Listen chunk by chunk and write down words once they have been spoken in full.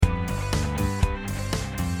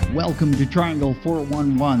Welcome to Triangle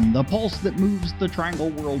 411, the pulse that moves the Triangle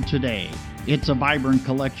world today. It's a vibrant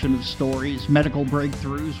collection of stories, medical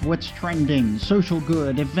breakthroughs, what's trending, social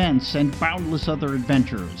good, events, and boundless other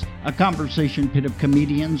adventures. A conversation pit of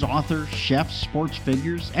comedians, authors, chefs, sports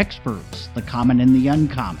figures, experts, the common and the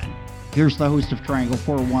uncommon. Here's the host of Triangle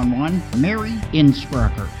 411, Mary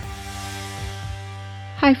Innsbrucker.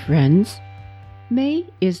 Hi, friends. May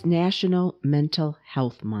is National Mental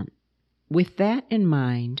Health Month. With that in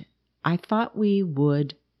mind, I thought we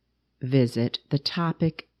would visit the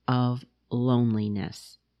topic of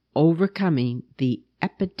loneliness, overcoming the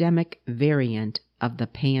epidemic variant of the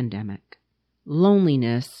pandemic.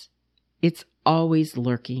 Loneliness, it's always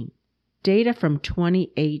lurking. Data from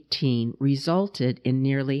 2018 resulted in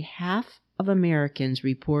nearly half of Americans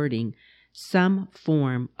reporting some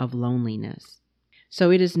form of loneliness. So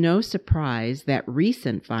it is no surprise that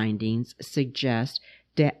recent findings suggest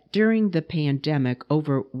that during the pandemic,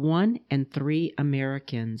 over 1 in 3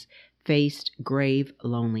 Americans faced grave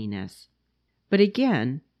loneliness. But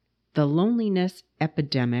again, the loneliness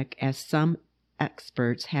epidemic, as some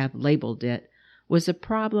experts have labeled it, was a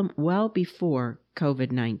problem well before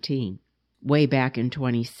COVID-19. Way back in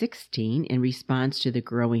 2016, in response to the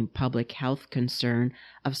growing public health concern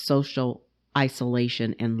of social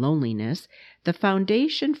isolation and loneliness, the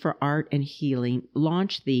Foundation for Art and Healing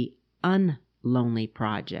launched the Unlonely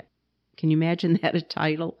Project. Can you imagine that a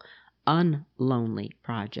title? Unlonely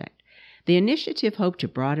Project. The initiative hoped to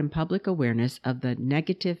broaden public awareness of the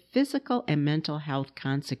negative physical and mental health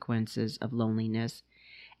consequences of loneliness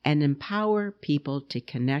and empower people to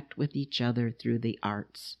connect with each other through the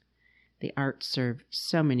arts. The arts serve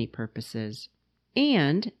so many purposes.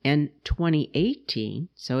 And in 2018,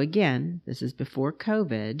 so again, this is before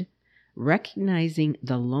COVID, recognizing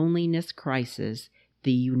the loneliness crisis,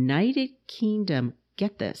 the United Kingdom,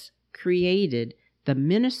 get this, created the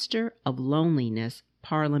Minister of Loneliness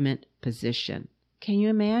Parliament position. Can you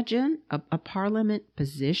imagine a Parliament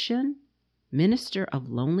position? Minister of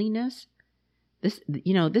Loneliness? This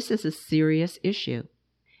is a serious issue.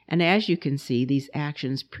 And as you can see, these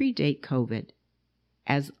actions predate COVID,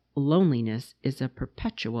 as loneliness is a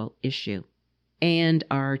perpetual issue. And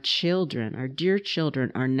our children, our dear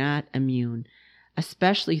children, are not immune,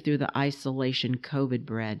 especially through the isolation COVID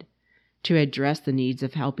bred. To address the needs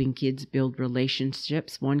of helping kids build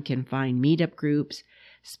relationships, one can find meetup groups,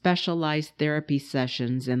 specialized therapy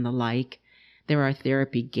sessions, and the like. There are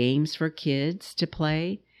therapy games for kids to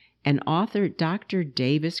play, and author Dr.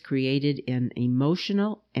 Davis created an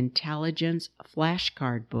emotional intelligence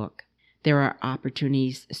flashcard book. There are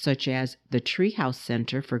opportunities such as the Treehouse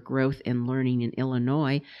Center for Growth and Learning in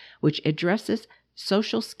Illinois, which addresses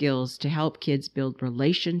social skills to help kids build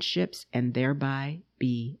relationships and thereby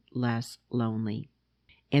be less lonely.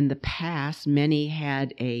 In the past, many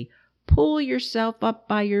had a pull yourself up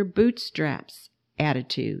by your bootstraps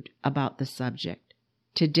attitude about the subject.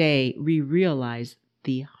 Today, we realize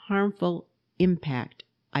the harmful impact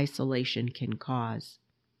isolation can cause.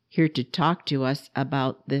 Here to talk to us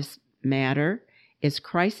about this matter is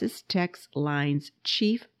Crisis Text Line's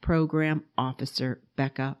Chief Program Officer,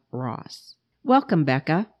 Becca Ross. Welcome,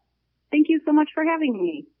 Becca. Thank you so much for having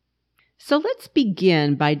me. So let's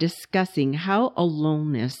begin by discussing how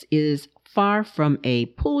aloneness is far from a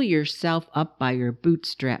pull yourself up by your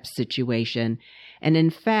bootstraps situation, and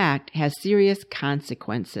in fact has serious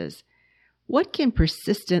consequences. What can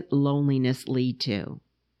persistent loneliness lead to?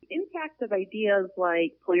 The impact of ideas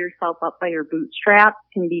like pull yourself up by your bootstraps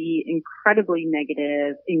can be incredibly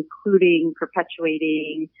negative, including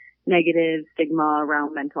perpetuating negative stigma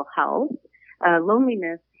around mental health.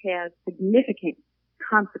 Loneliness has significant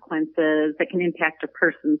consequences that can impact a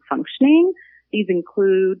person's functioning. These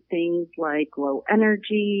include things like low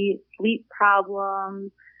energy, sleep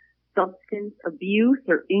problems, substance abuse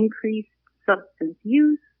or increased substance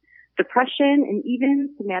use, depression, and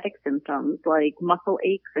even somatic symptoms like muscle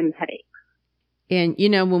aches and headaches. And,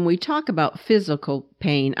 when we talk about physical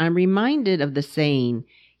pain, I'm reminded of the saying,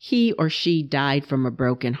 he or she died from a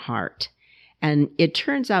broken heart. And it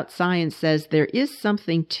turns out science says there is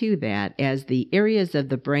something to that, as the areas of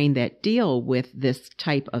the brain that deal with this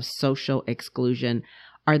type of social exclusion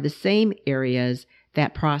are the same areas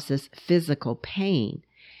that process physical pain.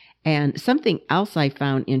 And something else I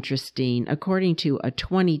found interesting, according to a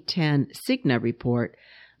 2010 Cigna report,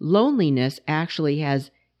 loneliness actually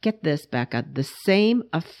has, get this, Becca, the same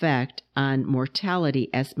effect on mortality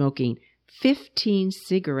as smoking 15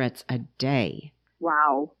 cigarettes a day.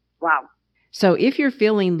 Wow. So if you're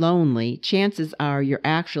feeling lonely, chances are you're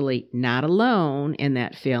actually not alone in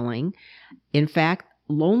that feeling. In fact,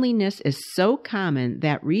 loneliness is so common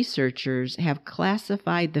that researchers have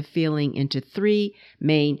classified the feeling into 3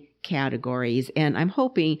 main categories, and I'm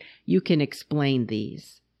hoping you can explain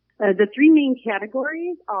these. The 3 main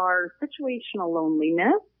categories are situational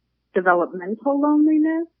loneliness, developmental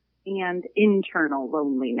loneliness, and internal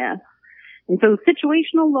loneliness. And so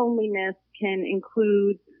situational loneliness can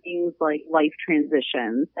include things like life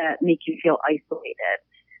transitions that make you feel isolated,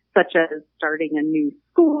 such as starting a new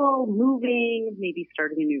school, moving, maybe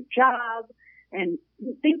starting a new job. And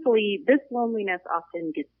thankfully, this loneliness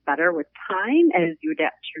often gets better with time as you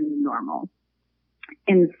adapt to your new normal.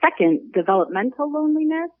 And second, developmental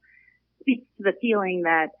loneliness speaks to the feeling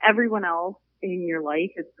that everyone else in your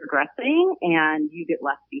life is progressing and you get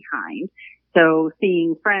left behind. So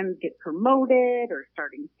seeing friends get promoted or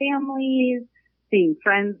starting families, seeing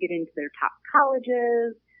friends get into their top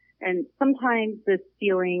colleges, and sometimes this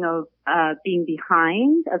feeling of being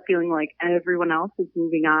behind, of feeling like everyone else is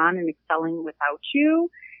moving on and excelling without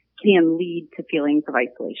you, can lead to feelings of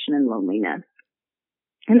isolation and loneliness.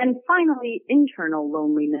 And then finally, internal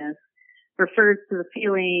loneliness refers to the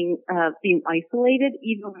feeling of being isolated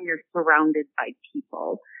even when you're surrounded by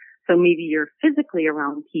people. So maybe you're physically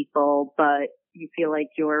around people, but you feel like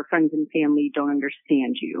your friends and family don't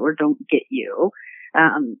understand you or don't get you.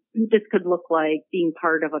 This could look like being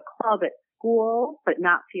part of a club at school, but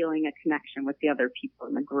not feeling a connection with the other people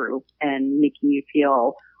in the group and making you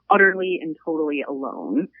feel utterly and totally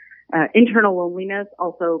alone. Internal loneliness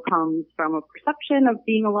also comes from a perception of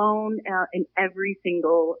being alone in every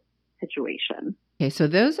single situation. Okay, so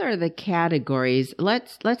those are the categories.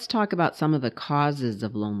 Let's talk about some of the causes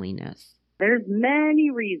of loneliness. There's many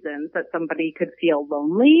reasons that somebody could feel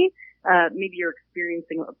lonely. Maybe you're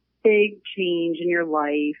experiencing a big change in your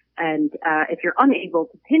life, and if you're unable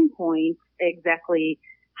to pinpoint exactly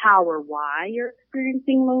how or why you're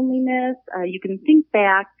experiencing loneliness, you can think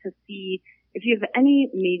back to see if you have any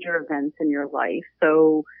major events in your life.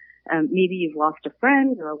 So maybe you've lost a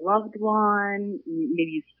friend or a loved one,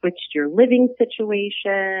 maybe you've switched your living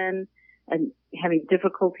situation and having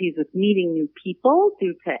difficulties with meeting new people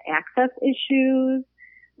due to access issues,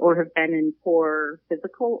 or have been in poor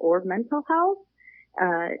physical or mental health.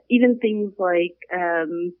 Even things like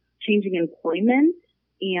changing employment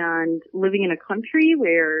and living in a country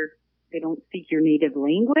where they don't speak your native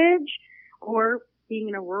language, or being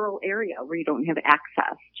in a rural area where you don't have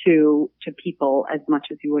access to people as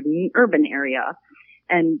much as you would in an urban area.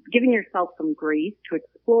 And giving yourself some grace to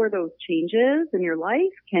explore those changes in your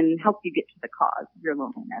life can help you get to the cause of your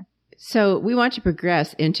loneliness. So we want to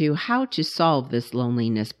progress into how to solve this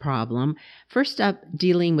loneliness problem. First up,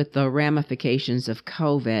 dealing with the ramifications of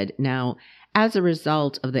COVID. Now, as a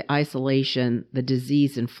result of the isolation the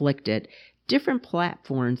disease inflicted, different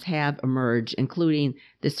platforms have emerged, including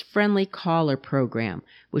this Friendly Caller program,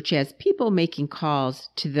 which has people making calls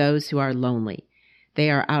to those who are lonely. They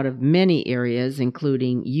are out of many areas,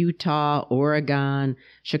 including Utah, Oregon,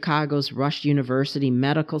 Chicago's Rush University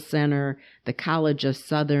Medical Center, the College of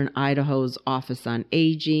Southern Idaho's Office on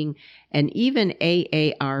Aging, and even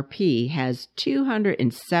AARP has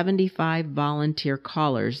 275 volunteer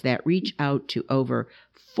callers that reach out to over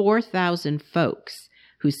 4,000 folks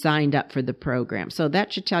who signed up for the program. So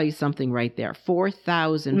that should tell you something right there.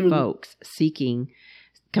 4,000 folks seeking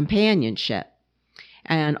companionship.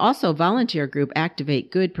 And also, volunteer group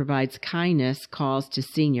Activate Good provides kindness calls to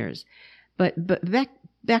seniors. But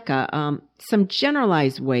Becca, some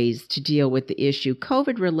generalized ways to deal with the issue,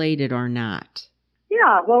 COVID-related or not.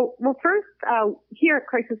 Yeah, well, first, here at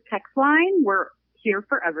Crisis Text Line, we're here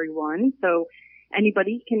for everyone. So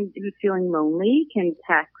anybody who's feeling lonely can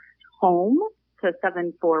text HOME to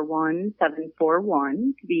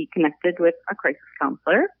 741-741 to be connected with a crisis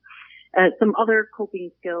counselor. Some other coping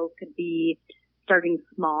skills could be starting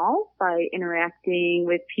small by interacting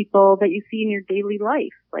with people that you see in your daily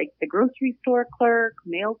life, like the grocery store clerk,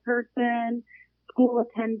 mail person, school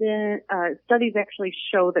attendant. Studies actually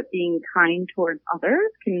show that being kind towards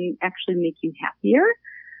others can actually make you happier.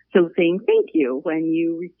 So saying thank you when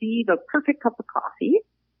you receive a perfect cup of coffee.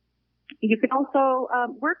 You can also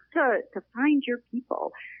work to find your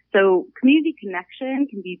people. So community connection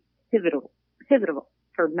can be pivotal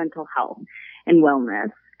for mental health and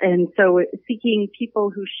wellness. And so seeking people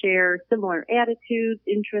who share similar attitudes,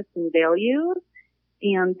 interests, and values.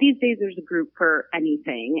 And these days there's a group for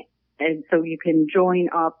anything. And so you can join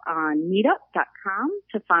up on meetup.com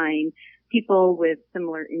to find people with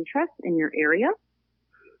similar interests in your area.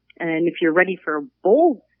 And if you're ready for a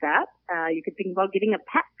bold step, you could think about getting a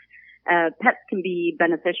pet. Pets can be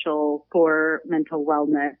beneficial for mental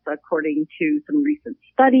wellness according to some recent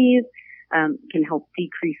studies. can help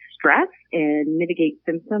decrease stress and mitigate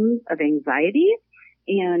symptoms of anxiety.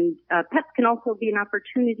 And pets can also be an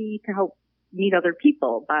opportunity to help meet other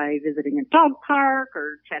people by visiting a dog park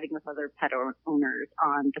or chatting with other pet owners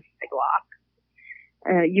on the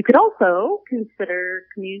sidewalk. You could also consider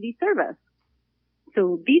community service.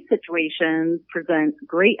 So these situations present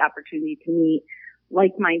great opportunity to meet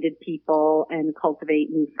like-minded people and cultivate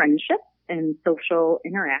new friendships and social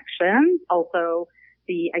interactions. Also,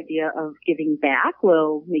 the idea of giving back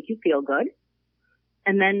will make you feel good.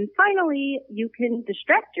 And then finally, you can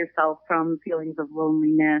distract yourself from feelings of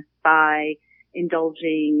loneliness by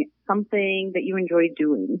indulging something that you enjoy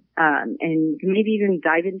doing. And you can maybe even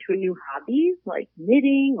dive into a new hobby like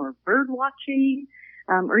knitting or bird watching,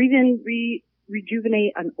 or even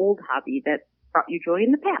rejuvenate an old hobby that brought you joy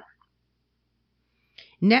in the past.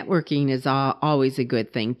 Networking is always a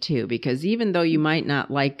good thing too, because even though you might not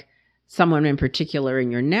like someone in particular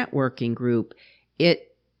in your networking group, it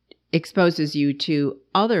exposes you to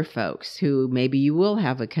other folks who maybe you will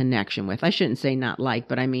have a connection with. I shouldn't say not like,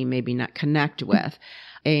 but I mean maybe not connect with.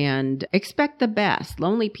 And expect the best.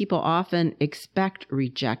 Lonely people often expect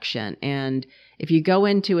rejection. And if you go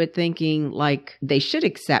into it thinking like they should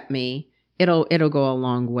accept me, it'll go a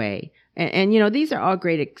long way. And these are all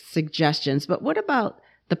great suggestions, but what about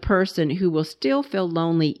the person who will still feel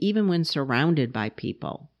lonely even when surrounded by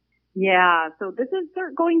people? Yeah, so this is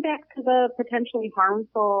going back to the potentially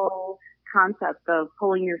harmful concept of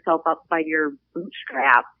pulling yourself up by your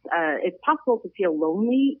bootstraps. It's possible to feel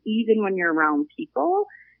lonely even when you're around people,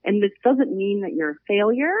 and this doesn't mean that you're a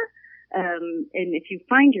failure. And if you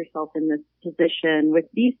find yourself in this position with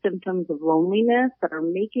these symptoms of loneliness that are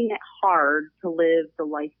making it hard to live the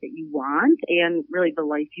life that you want and really the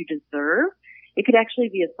life you deserve, it could actually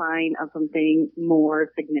be a sign of something more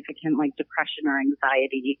significant like depression or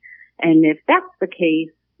anxiety. And if that's the case,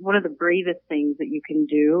 one of the bravest things that you can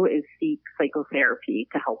do is seek psychotherapy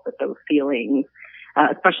to help with those feelings,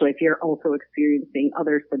 especially if you're also experiencing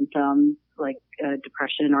other symptoms like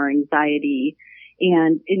depression or anxiety.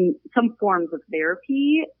 And in some forms of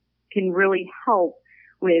therapy can really help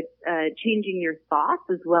with changing your thoughts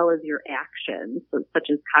as well as your actions, so, such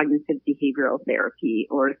as cognitive behavioral therapy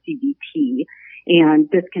or CBT. And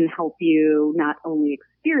this can help you not only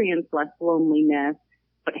experience less loneliness,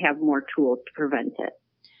 but have more tools to prevent it.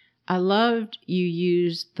 I loved you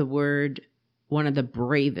used the word, one of the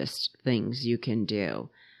bravest things you can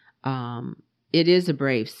do. It is a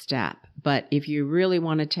brave step, but if you really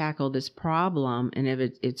want to tackle this problem, and if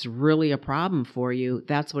it's really a problem for you,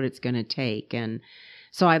 that's what it's going to take. And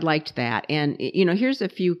so I liked that. And, here's a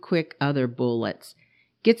few quick other bullets.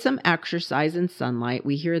 Get some exercise and sunlight.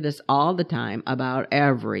 We hear this all the time about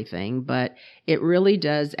everything, but it really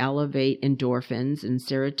does elevate endorphins and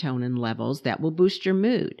serotonin levels that will boost your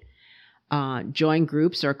mood. Join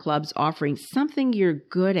groups or clubs offering something you're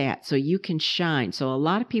good at so you can shine. So a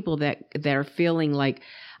lot of people that are feeling like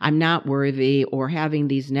I'm not worthy or having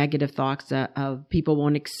these negative thoughts of people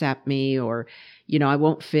won't accept me or, I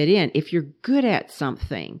won't fit in. If you're good at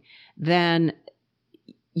something, then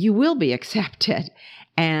you will be accepted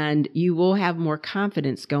and you will have more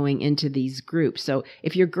confidence going into these groups. So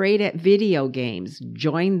if you're great at video games,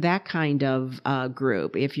 join that kind of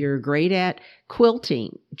group. If you're great at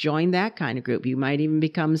quilting, join that kind of group. You might even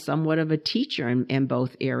become somewhat of a teacher in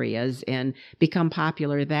both areas and become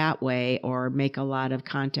popular that way or make a lot of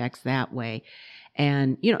contacts that way.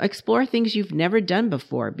 And, explore things you've never done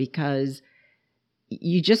before because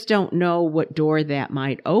you just don't know what door that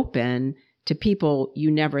might open to people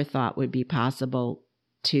you never thought would be possible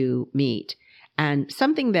to meet. And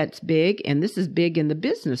something that's big, and this is big in the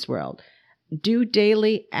business world, do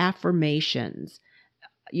daily affirmations.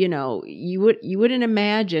 You wouldn't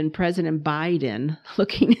imagine President Biden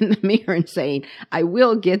looking in the mirror and saying, I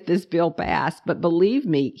will get this bill passed. But believe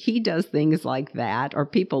me, he does things like that, or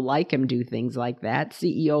people like him do things like that.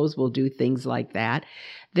 CEOs will do things like that.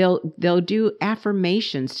 They'll do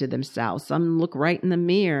affirmations to themselves. Some look right in the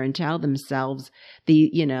mirror and tell themselves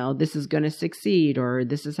this is going to succeed, or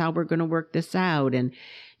this is how we're going to work this out. And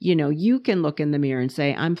you can look in the mirror and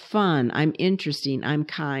say, I'm fun, I'm interesting, I'm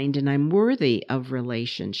kind, and I'm worthy of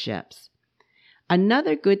relationships.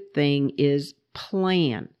 Another good thing is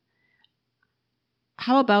plan.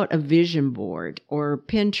 How about a vision board or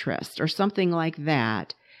Pinterest or something like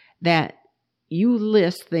that you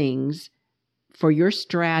list things for your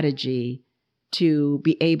strategy to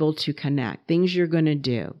be able to connect, things you're going to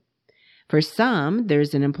do. For some,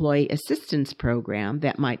 there's an employee assistance program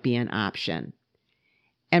that might be an option.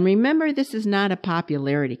 And remember, this is not a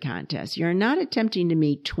popularity contest. You're not attempting to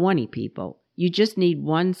meet 20 people. You just need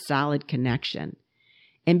one solid connection.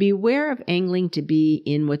 And beware of angling to be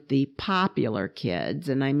in with the popular kids,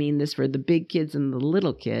 and I mean this for the big kids and the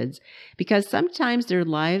little kids, because sometimes their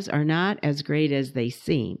lives are not as great as they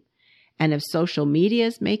seem. And if social media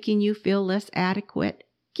is making you feel less adequate,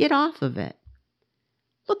 get off of it.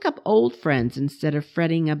 Look up old friends instead of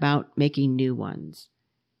fretting about making new ones.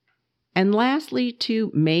 And lastly,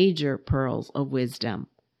 2 major pearls of wisdom.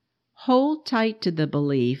 Hold tight to the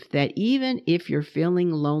belief that even if you're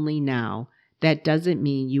feeling lonely now, that doesn't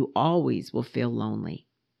mean you always will feel lonely.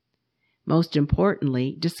 Most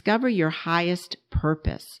importantly, discover your highest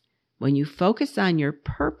purpose. When you focus on your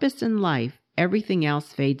purpose in life, everything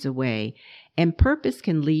else fades away, and purpose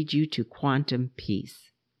can lead you to quantum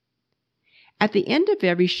peace. At the end of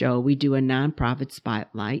every show, we do a nonprofit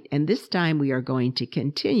spotlight, and this time we are going to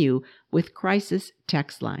continue with Crisis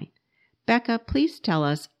Text Line. Becca, please tell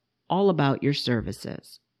us all about your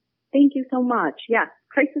services. Thank you so much. Yes,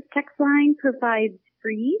 Crisis Text Line provides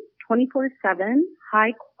free 24/7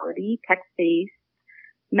 high-quality text-based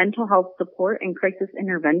mental health support and crisis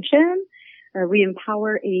intervention. We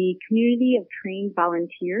empower a community of trained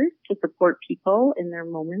volunteers to support people in their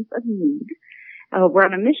moments of need. We're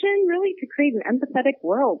on a mission really to create an empathetic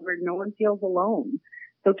world where no one feels alone.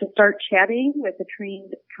 So to start chatting with a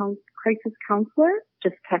trained crisis counselor,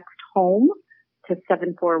 just text HOME to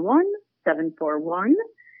 741-741.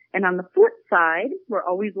 And on the flip side, we're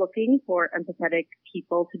always looking for empathetic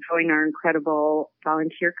people to join our incredible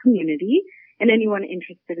volunteer community. And anyone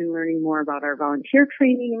interested in learning more about our volunteer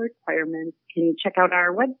training and requirements can check out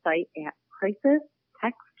our website at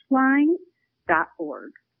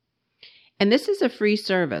crisistextline.org. And this is a free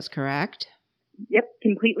service, correct? Yep,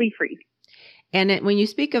 completely free. And when you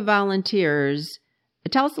speak of volunteers,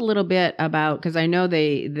 tell us a little bit about, because I know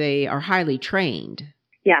they are highly trained.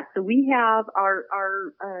 Yeah, so we have our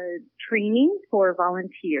training for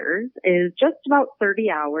volunteers is just about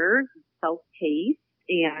 30 hours, self-paced,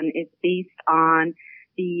 and it's based on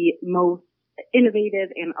the most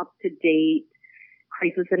innovative and up-to-date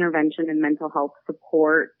crisis intervention and mental health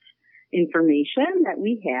support information that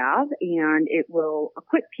we have, and it will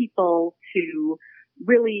equip people to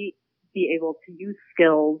really be able to use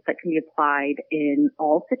skills that can be applied in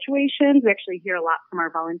all situations. We actually hear a lot from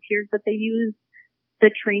our volunteers that they use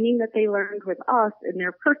the training that they learned with us in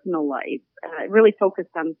their personal life. Really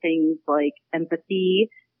focused on things like empathy,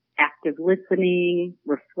 active listening,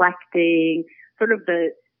 reflecting, sort of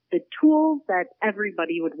the tools that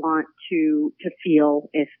everybody would want to feel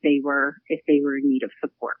if they were in need of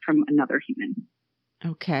support from another human.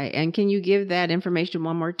 Okay. And can you give that information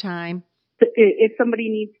one more time? If somebody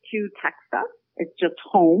needs to text us, it's just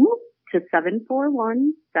HOME to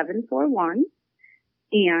 741-741.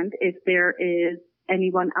 And if there is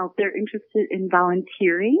anyone out there interested in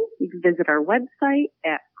volunteering, you can visit our website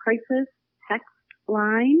at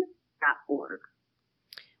crisistextline.org.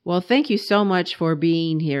 Well, thank you so much for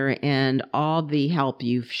being here and all the help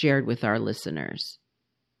you've shared with our listeners.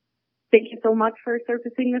 Thank you so much for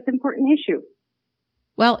surfacing this important issue.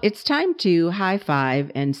 Well, it's time to high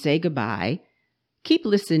five and say goodbye. Keep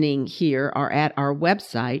listening here or at our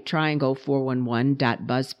website,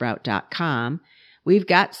 triangle411.buzzsprout.com. We've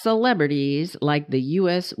got celebrities like the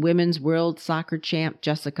U.S. Women's World Soccer champ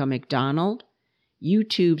Jessica McDonald,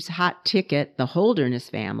 YouTube's hot ticket, the Holderness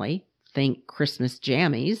family, think Christmas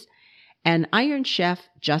jammies, and Iron Chef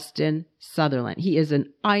Justin Sutherland. He is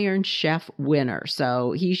an Iron Chef winner,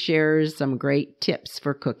 so he shares some great tips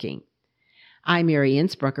for cooking. I'm Mary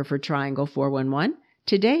Innsbrucker for Triangle 411.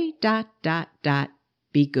 Today, ...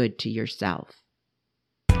 be good to yourself.